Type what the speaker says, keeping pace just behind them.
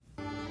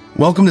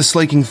Welcome to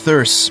Slaking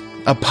Thirsts,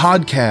 a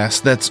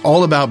podcast that's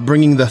all about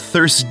bringing the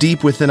thirst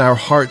deep within our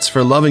hearts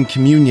for love and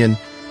communion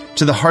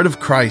to the heart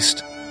of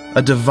Christ,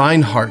 a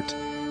divine heart,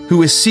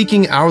 who is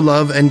seeking our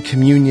love and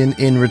communion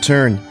in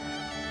return.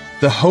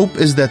 The hope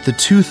is that the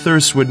two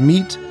thirsts would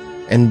meet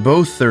and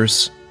both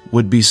thirsts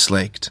would be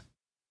slaked.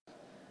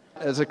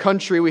 As a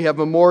country, we have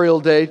Memorial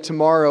Day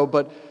tomorrow,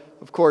 but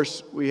of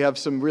course, we have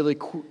some really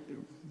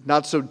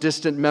not so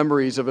distant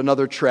memories of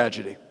another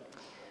tragedy.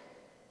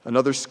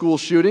 Another school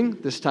shooting,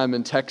 this time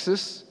in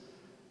Texas.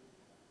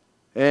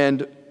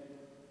 And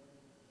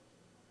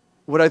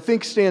what I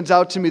think stands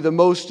out to me the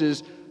most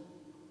is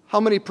how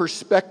many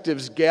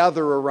perspectives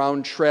gather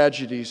around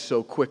tragedies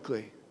so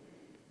quickly.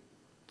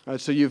 All right,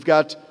 so you've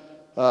got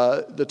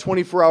the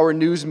 24-hour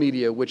news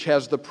media, which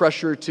has the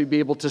pressure to be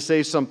able to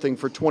say something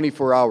for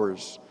 24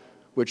 hours,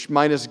 which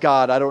minus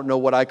God, I don't know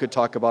what I could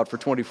talk about for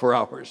 24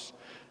 hours.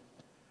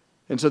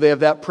 And so they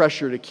have that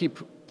pressure to keep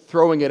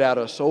throwing it at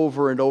us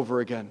over and over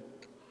again.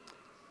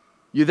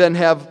 You then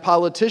have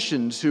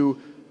politicians who,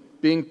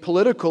 being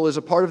political is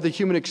a part of the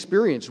human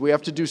experience. We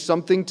have to do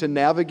something to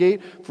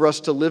navigate for us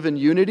to live in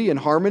unity and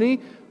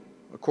harmony.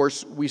 Of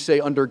course, we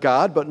say under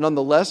God, but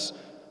nonetheless,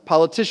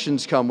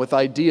 politicians come with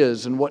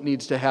ideas and what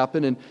needs to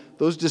happen, and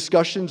those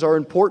discussions are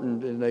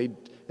important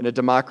in a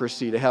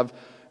democracy, to have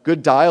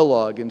good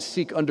dialogue and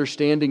seek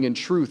understanding and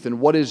truth and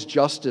what is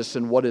justice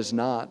and what is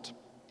not.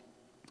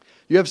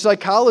 You have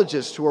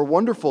psychologists who are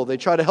wonderful. They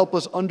try to help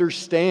us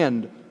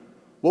understand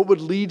what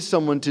would lead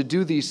someone to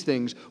do these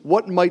things.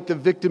 What might the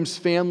victims'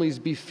 families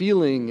be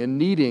feeling and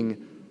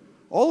needing?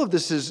 All of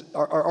this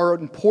are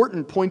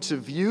important points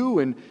of view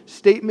and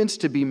statements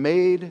to be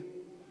made.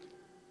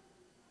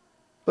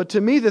 But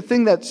to me, the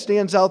thing that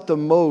stands out the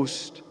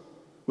most,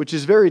 which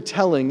is very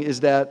telling, is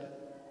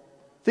that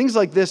things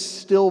like this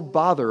still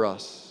bother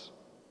us.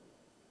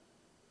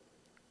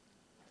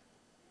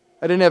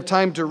 I didn't have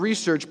time to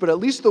research, but at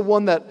least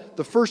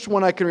the first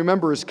one I can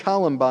remember is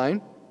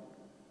Columbine.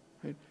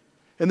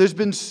 And there's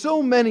been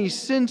so many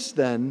since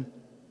then,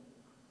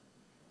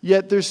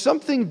 yet there's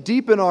something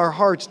deep in our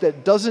hearts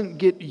that doesn't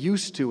get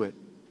used to it.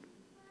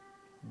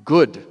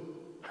 Good.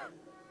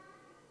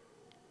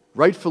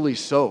 Rightfully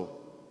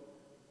so.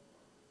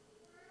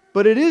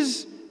 But it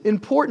is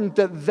important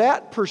that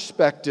that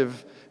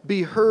perspective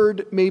be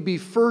heard maybe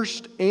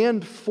first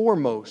and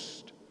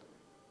foremost.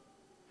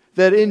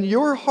 That in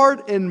your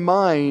heart and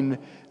mine,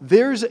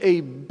 there's a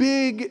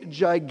big,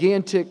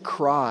 gigantic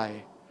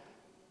cry.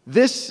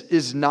 This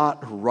is not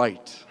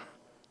right.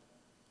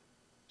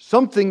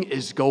 Something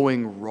is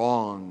going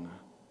wrong.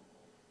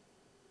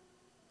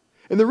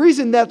 And the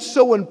reason that's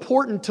so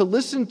important to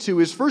listen to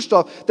is, first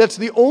off, that's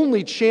the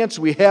only chance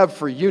we have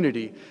for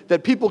unity,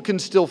 that people can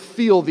still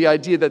feel the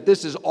idea that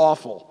this is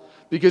awful.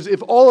 Because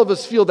if all of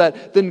us feel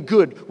that, then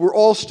good, we're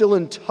all still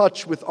in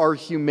touch with our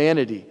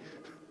humanity.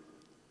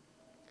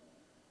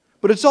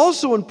 But it's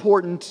also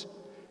important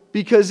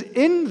because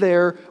in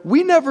there,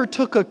 we never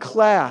took a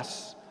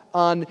class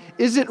on,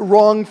 is it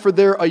wrong for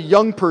a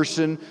young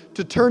person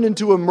to turn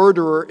into a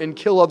murderer and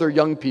kill other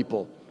young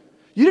people?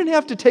 You didn't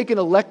have to take an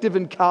elective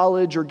in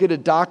college or get a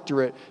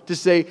doctorate to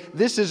say,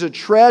 this is a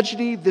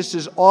tragedy, this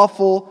is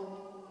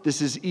awful,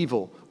 this is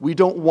evil. We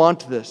don't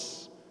want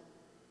this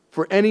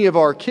for any of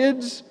our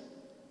kids,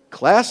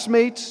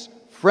 classmates,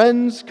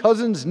 friends,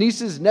 cousins,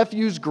 nieces,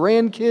 nephews,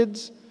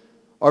 grandkids,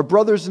 our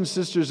brothers and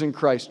sisters in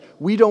Christ.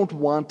 We don't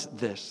want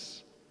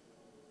this.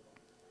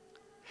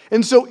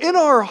 And so in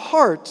our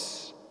hearts,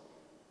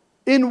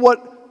 in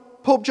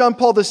what Pope John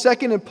Paul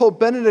II and Pope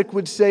Benedict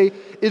would say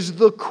is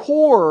the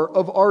core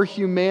of our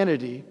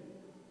humanity,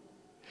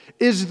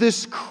 is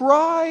this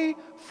cry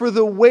for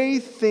the way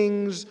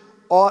things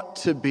ought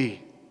to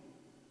be,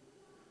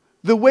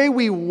 the way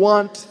we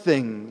want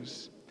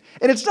things.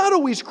 And it's not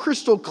always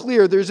crystal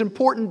clear. There's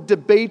important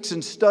debates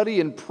and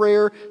study and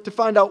prayer to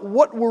find out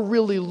what we're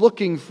really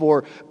looking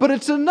for. But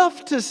it's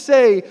enough to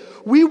say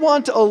we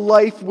want a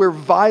life where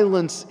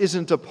violence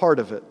isn't a part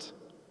of it.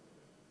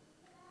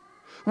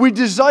 We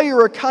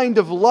desire a kind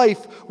of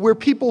life where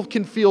people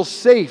can feel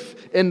safe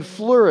and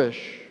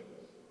flourish.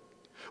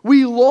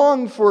 We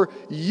long for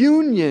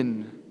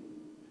union,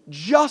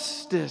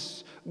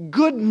 justice,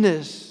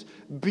 goodness,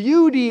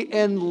 beauty,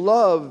 and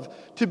love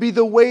to be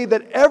the way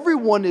that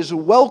everyone is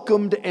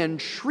welcomed and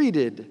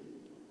treated.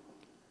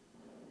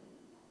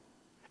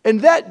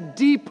 And that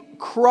deep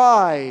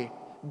cry,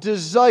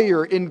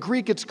 desire, in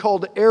Greek it's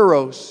called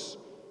eros,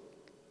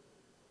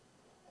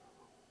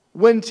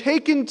 when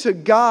taken to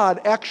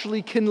God,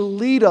 actually can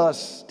lead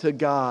us to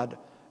God,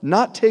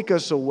 not take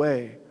us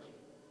away.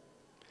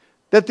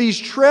 That these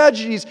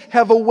tragedies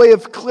have a way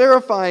of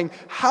clarifying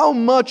how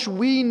much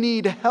we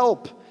need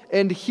help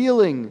and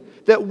healing,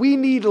 that we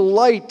need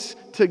light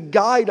to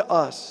guide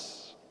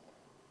us.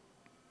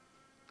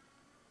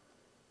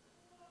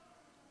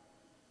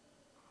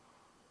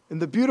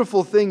 And the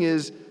beautiful thing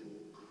is,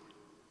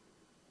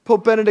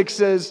 Pope Benedict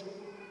says,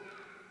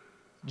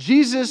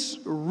 Jesus,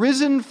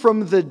 risen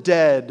from the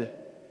dead,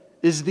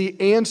 is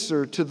the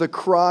answer to the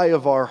cry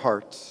of our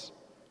hearts.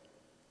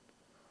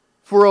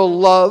 For a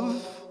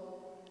love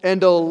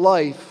and a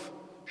life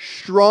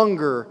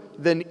stronger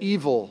than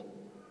evil,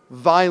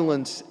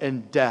 violence,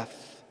 and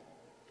death.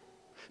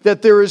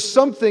 That there is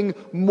something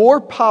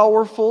more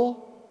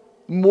powerful,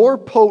 more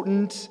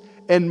potent,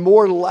 and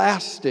more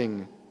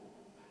lasting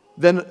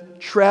than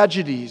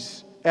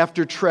tragedies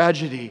after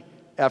tragedy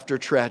after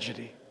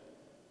tragedy.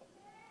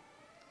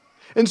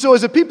 And so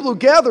as a people who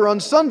gather on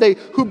Sunday,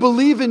 who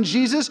believe in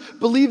Jesus,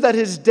 believe that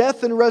his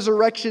death and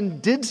resurrection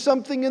did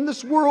something in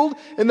this world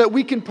and that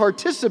we can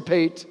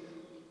participate,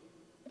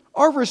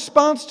 our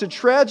response to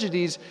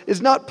tragedies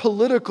is not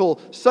political,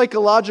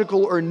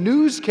 psychological, or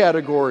news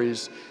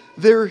categories.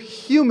 They're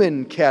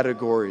human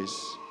categories.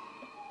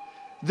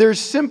 They're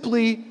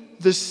simply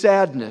the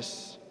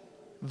sadness,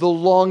 the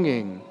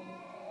longing,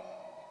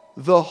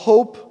 the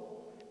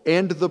hope,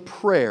 and the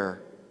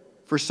prayer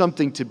for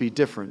something to be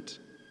different.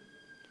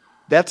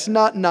 That's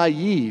not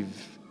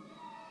naive.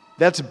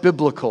 That's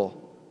biblical.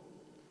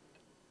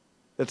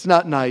 That's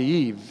not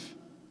naive.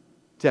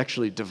 It's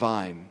actually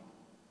divine.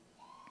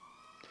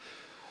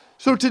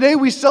 So today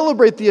we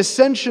celebrate the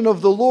ascension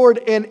of the Lord,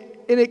 and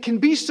it can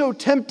be so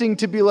tempting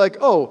to be like,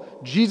 oh,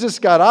 Jesus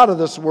got out of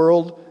this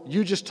world.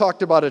 You just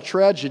talked about a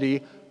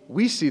tragedy.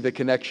 We see the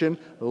connection.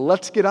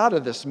 Let's get out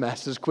of this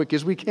mess as quick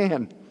as we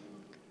can.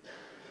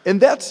 And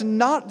that's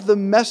not the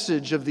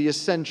message of the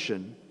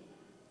ascension.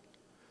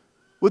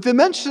 What the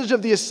message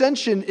of the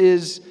ascension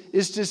is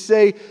to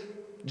say,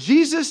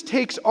 Jesus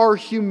takes our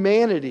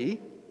humanity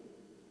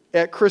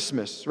at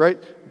Christmas, right?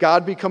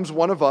 God becomes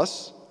one of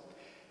us,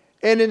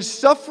 and in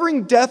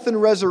suffering, death, and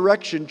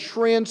resurrection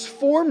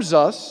transforms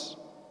us,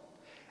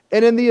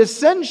 and in the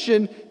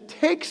ascension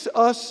takes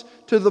us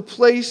to the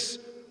place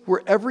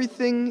where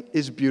everything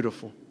is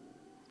beautiful,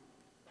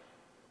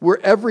 where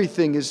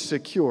everything is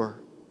secure,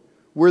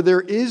 where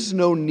there is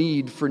no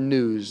need for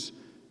news,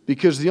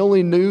 because the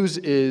only news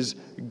is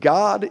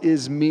God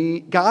is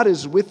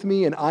with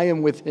me, and I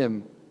am with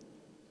him.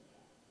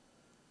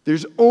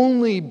 There's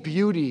only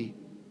beauty,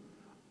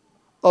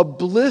 a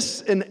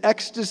bliss and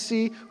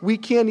ecstasy we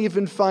can't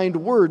even find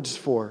words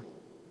for.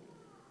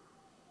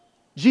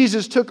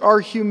 Jesus took our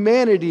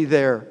humanity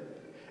there,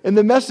 and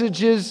the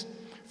message is,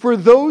 for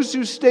those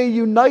who stay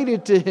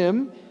united to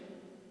him,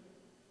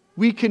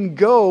 we can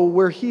go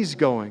where he's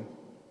going.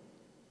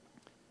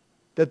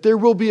 That there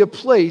will be a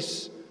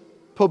place,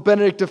 Pope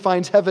Benedict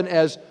defines heaven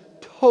as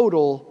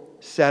total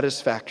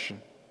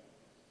satisfaction.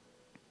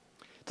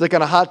 It's like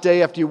on a hot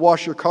day after you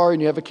wash your car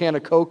and you have a can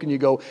of Coke and you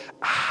go,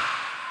 ah.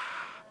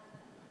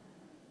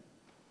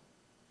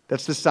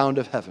 That's the sound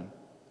of heaven.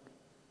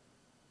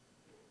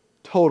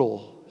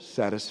 Total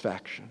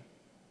satisfaction.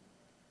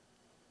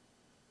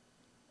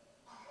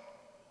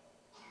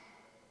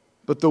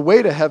 But the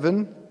way to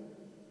heaven,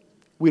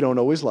 we don't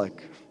always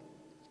like.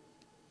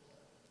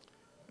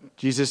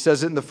 Jesus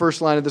says it in the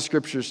first line of the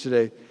scriptures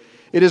today.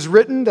 It is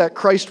written that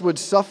Christ would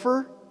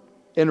suffer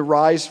and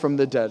rise from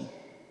the dead.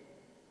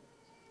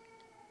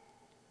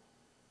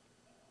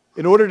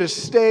 In order to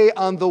stay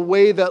on the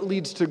way that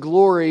leads to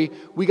glory,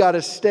 we got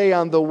to stay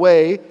on the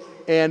way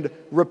and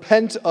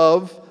repent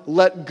of,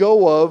 let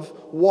go of,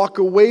 walk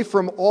away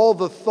from all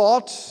the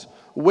thoughts,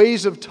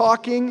 ways of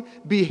talking,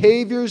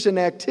 behaviors, and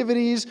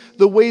activities,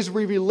 the ways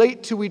we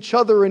relate to each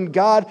other and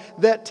God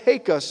that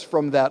take us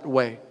from that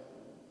way.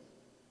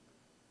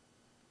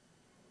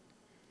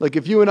 Like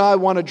if you and I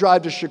want to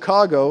drive to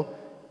Chicago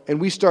and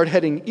we start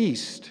heading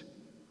east,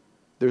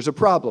 there's a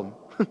problem.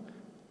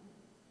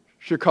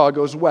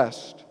 Chicago's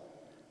west.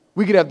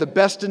 We could have the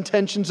best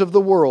intentions of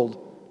the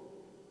world,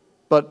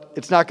 but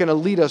it's not going to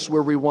lead us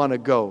where we want to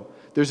go.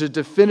 There's a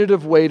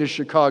definitive way to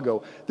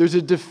Chicago. There's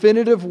a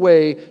definitive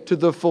way to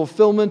the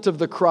fulfillment of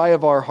the cry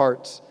of our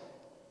hearts.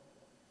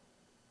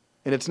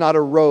 And it's not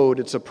a road,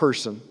 it's a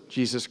person,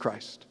 Jesus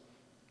Christ.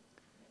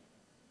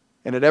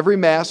 And at every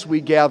Mass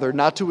we gather,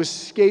 not to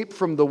escape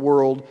from the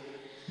world,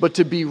 but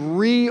to be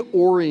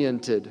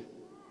reoriented.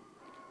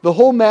 The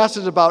whole Mass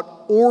is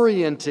about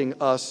orienting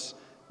us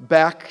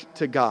back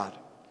to God.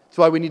 That's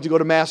why we need to go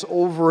to Mass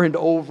over and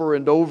over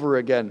and over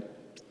again.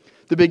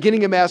 The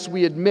beginning of Mass,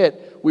 we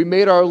admit we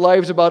made our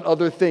lives about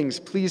other things.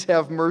 Please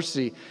have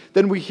mercy.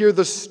 Then we hear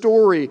the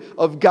story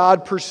of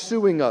God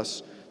pursuing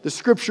us, the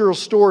scriptural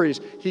stories.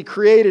 He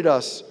created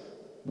us.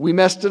 We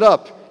messed it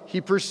up. He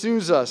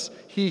pursues us.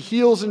 He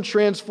heals and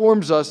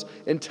transforms us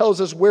and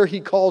tells us where he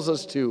calls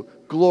us to,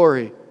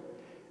 glory.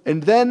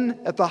 And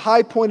then at the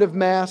high point of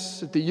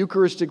Mass, at the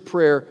Eucharistic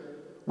prayer,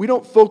 we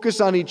don't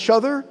focus on each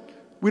other.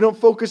 We don't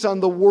focus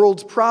on the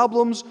world's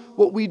problems.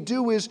 What we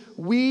do is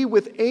we,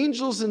 with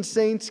angels and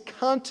saints,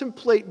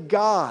 contemplate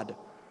God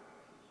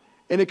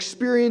and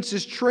experience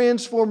his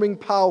transforming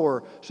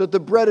power so that the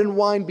bread and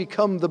wine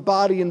become the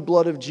body and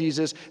blood of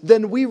Jesus.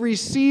 Then we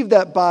receive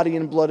that body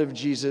and blood of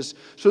Jesus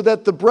so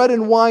that the bread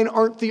and wine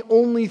aren't the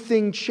only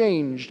thing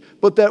changed,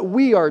 but that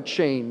we are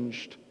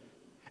changed.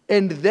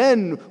 And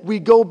then we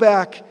go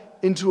back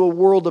into a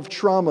world of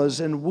traumas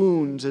and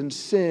wounds and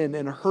sin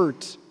and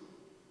hurt.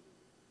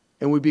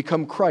 And we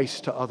become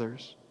Christ to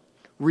others.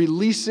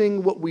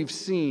 Releasing what we've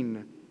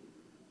seen.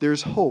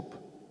 There's hope.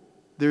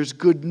 There's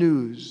good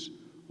news.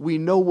 we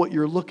know what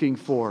you're looking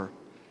for.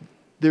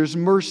 There's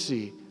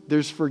mercy,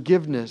 there's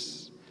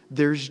forgiveness,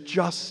 there's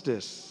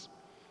justice.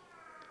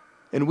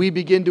 And we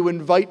begin to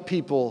invite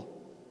people.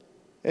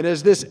 And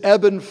as this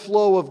ebb and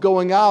flow of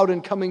going out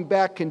and coming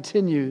back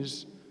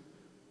continues,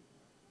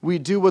 we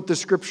do what the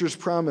Scriptures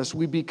promise.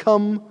 We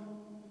become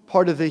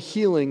part of the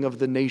healing of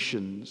the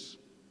nations.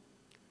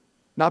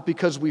 Not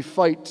because we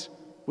fight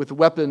with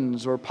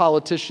weapons or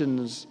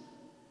politicians,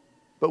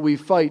 but we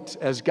fight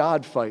as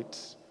God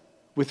fights,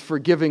 with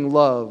forgiving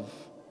love,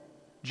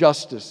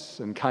 justice,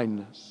 and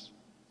kindness.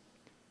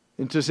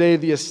 And to say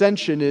the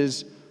ascension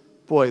is,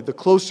 boy, the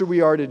closer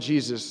we are to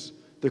Jesus,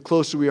 the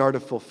closer we are to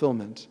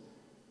fulfillment.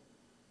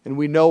 And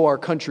we know our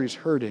country's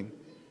hurting.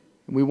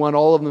 And we want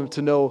all of them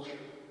to know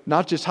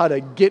not just how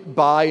to get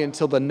by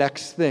until the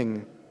next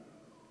thing,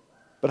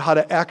 but how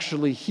to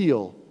actually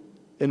heal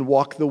and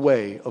walk the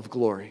way of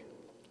glory.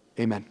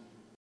 Amen.